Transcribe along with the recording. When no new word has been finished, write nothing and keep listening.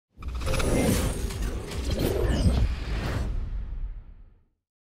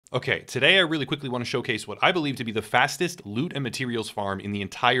Okay, today I really quickly want to showcase what I believe to be the fastest loot and materials farm in the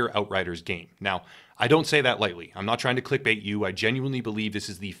entire Outriders game. Now, I don't say that lightly. I'm not trying to clickbait you. I genuinely believe this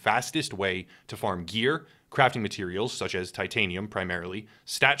is the fastest way to farm gear, crafting materials such as titanium primarily,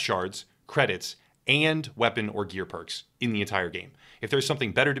 stat shards, credits, and weapon or gear perks in the entire game. If there's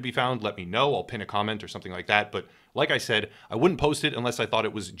something better to be found, let me know. I'll pin a comment or something like that. But like I said, I wouldn't post it unless I thought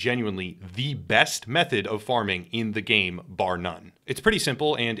it was genuinely the best method of farming in the game, bar none. It's pretty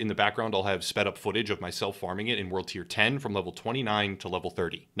simple, and in the background I'll have sped up footage of myself farming it in World Tier 10 from level 29 to level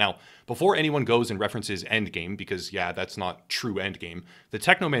 30. Now, before anyone goes and references endgame, because yeah, that's not true endgame, the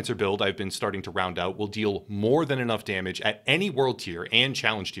Technomancer build I've been starting to round out will deal more than enough damage at any World Tier and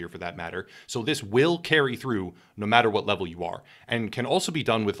Challenge Tier for that matter, so this will carry through no matter what level you are, and can also be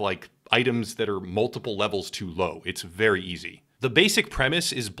done with like items that are multiple levels too low. It's very easy. The basic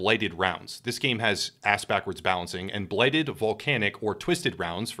premise is blighted rounds. This game has ass backwards balancing, and blighted, volcanic, or twisted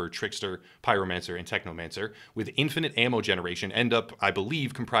rounds for Trickster, Pyromancer, and Technomancer with infinite ammo generation end up, I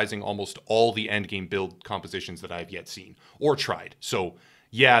believe, comprising almost all the endgame build compositions that I've yet seen or tried. So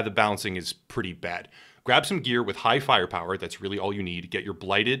yeah, the balancing is pretty bad. Grab some gear with high firepower, that's really all you need. Get your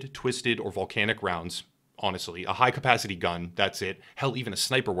blighted, twisted, or volcanic rounds. Honestly, a high capacity gun, that's it. Hell, even a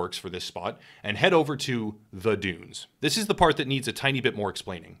sniper works for this spot. And head over to the dunes. This is the part that needs a tiny bit more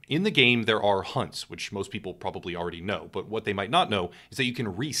explaining. In the game, there are hunts, which most people probably already know, but what they might not know is that you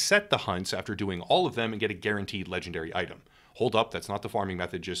can reset the hunts after doing all of them and get a guaranteed legendary item. Hold up, that's not the farming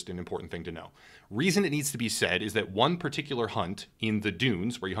method, just an important thing to know. Reason it needs to be said is that one particular hunt in the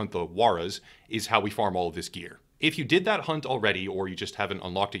dunes, where you hunt the Waras, is how we farm all of this gear. If you did that hunt already, or you just haven't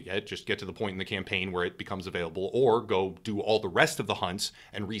unlocked it yet, just get to the point in the campaign where it becomes available, or go do all the rest of the hunts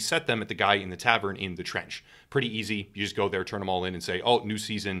and reset them at the guy in the tavern in the trench. Pretty easy. You just go there, turn them all in, and say, oh, new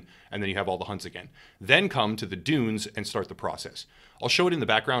season, and then you have all the hunts again. Then come to the dunes and start the process. I'll show it in the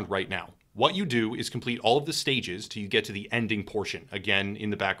background right now. What you do is complete all of the stages till you get to the ending portion. Again, in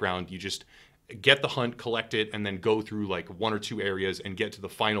the background, you just get the hunt, collect it, and then go through like one or two areas and get to the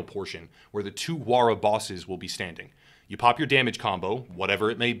final portion where the two Wara bosses will be standing. You pop your damage combo, whatever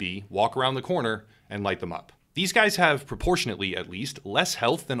it may be, walk around the corner, and light them up. These guys have, proportionately at least, less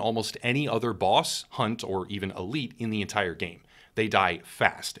health than almost any other boss, hunt, or even elite in the entire game. They die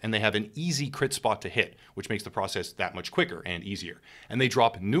fast, and they have an easy crit spot to hit, which makes the process that much quicker and easier. And they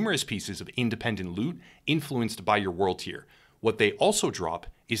drop numerous pieces of independent loot influenced by your world tier. What they also drop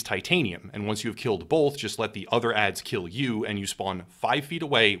is titanium, and once you have killed both, just let the other ads kill you, and you spawn 5 feet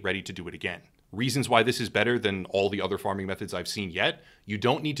away, ready to do it again. Reasons why this is better than all the other farming methods I've seen yet: you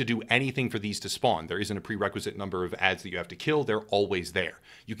don't need to do anything for these to spawn. There isn't a prerequisite number of ads that you have to kill, they're always there.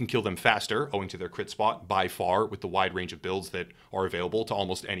 You can kill them faster, owing to their crit spot, by far, with the wide range of builds that are available to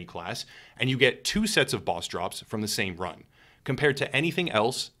almost any class, and you get 2 sets of boss drops from the same run. Compared to anything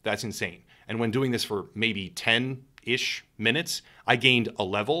else, that's insane. And when doing this for maybe 10-ish minutes, I gained a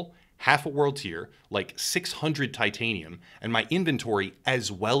level, half a world tier, like 600 titanium, and my inventory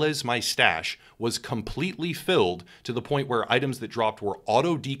as well as my stash was completely filled to the point where items that dropped were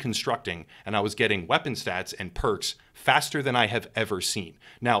auto deconstructing, and I was getting weapon stats and perks faster than I have ever seen.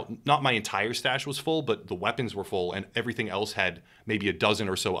 Now, not my entire stash was full, but the weapons were full, and everything else had maybe a dozen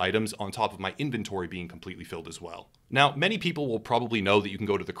or so items on top of my inventory being completely filled as well. Now, many people will probably know that you can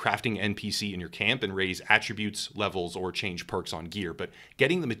go to the crafting NPC in your camp and raise attributes, levels, or change perks on gear, but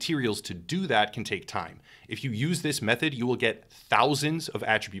getting the materials to do that can take time. If you use this method, you will get thousands of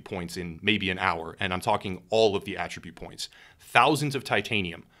attribute points in maybe an hour, and I'm talking all of the attribute points. Thousands of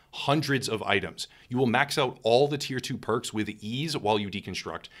titanium, hundreds of items. You will max out all the tier 2 perks with ease while you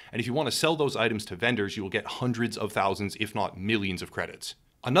deconstruct, and if you want to sell those items to vendors, you will get hundreds of thousands, if not millions of credits.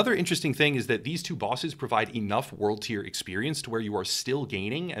 Another interesting thing is that these 2 bosses provide enough world tier experience to where you are still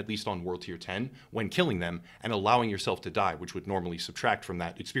gaining, at least on world tier 10, when killing them and allowing yourself to die, which would normally subtract from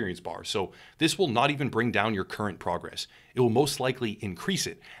that experience bar. So this will not even bring down your current progress. It will most likely increase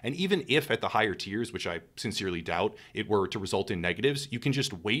it. And even if at the higher tiers, which I sincerely doubt, it were to result in negatives, you can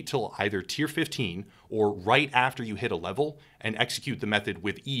just wait till either tier 15 or right after you hit a level and execute the method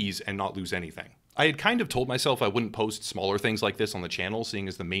with ease and not lose anything. I had kind of told myself I wouldn't post smaller things like this on the channel, seeing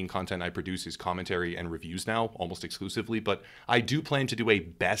as the main content I produce is commentary and reviews now, almost exclusively, but I do plan to do a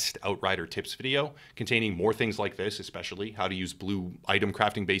best Outrider tips video containing more things like this, especially how to use blue item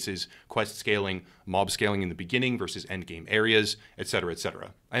crafting bases, quest scaling, mob scaling in the beginning versus endgame areas, etc.,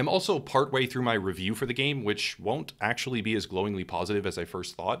 etc. I am also partway through my review for the game, which won't actually be as glowingly positive as I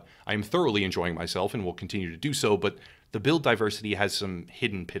first thought. I am thoroughly enjoying myself and will continue to do so, but the build diversity has some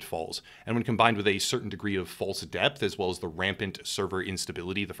hidden pitfalls, and when combined with a certain degree of false depth as well as the rampant server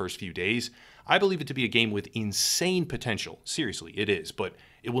instability the first few days, I believe it to be a game with insane potential. Seriously, it is, but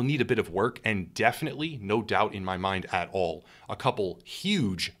it will need a bit of work and definitely, no doubt in my mind at all, a couple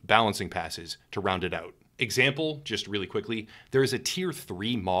huge balancing passes to round it out. Example, just really quickly, there is a tier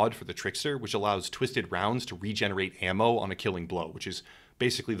 3 mod for the Trickster which allows twisted rounds to regenerate ammo on a killing blow, which is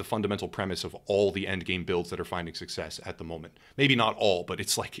basically the fundamental premise of all the endgame builds that are finding success at the moment. Maybe not all, but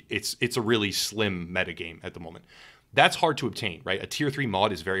it's a really slim metagame at the moment. That's hard to obtain, right? A tier 3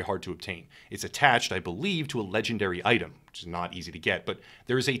 mod is very hard to obtain. It's attached, I believe, to a legendary item, which is not easy to get, but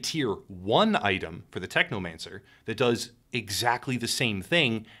there is a tier 1 item for the Technomancer that does exactly the same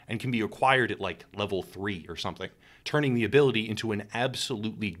thing and can be acquired at like level 3 or something, turning the ability into an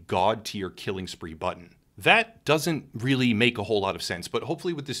absolutely god tier killing spree button. That doesn't really make a whole lot of sense, but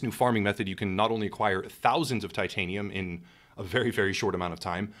hopefully with this new farming method, you can not only acquire thousands of titanium in a very, very short amount of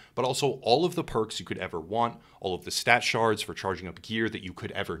time, but also all of the perks you could ever want, all of the stat shards for charging up gear that you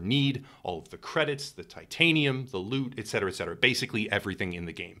could ever need, all of the credits, the titanium, the loot, etc., basically everything in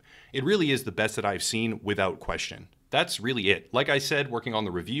the game. It really is the best that I've seen without question. That's really it. Like I said, working on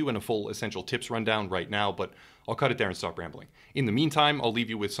the review and a full essential tips rundown right now, but I'll cut it there and stop rambling. In the meantime, I'll leave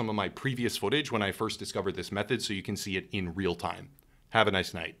you with some of my previous footage when I first discovered this method so you can see it in real time. Have a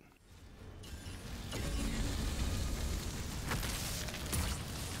nice night.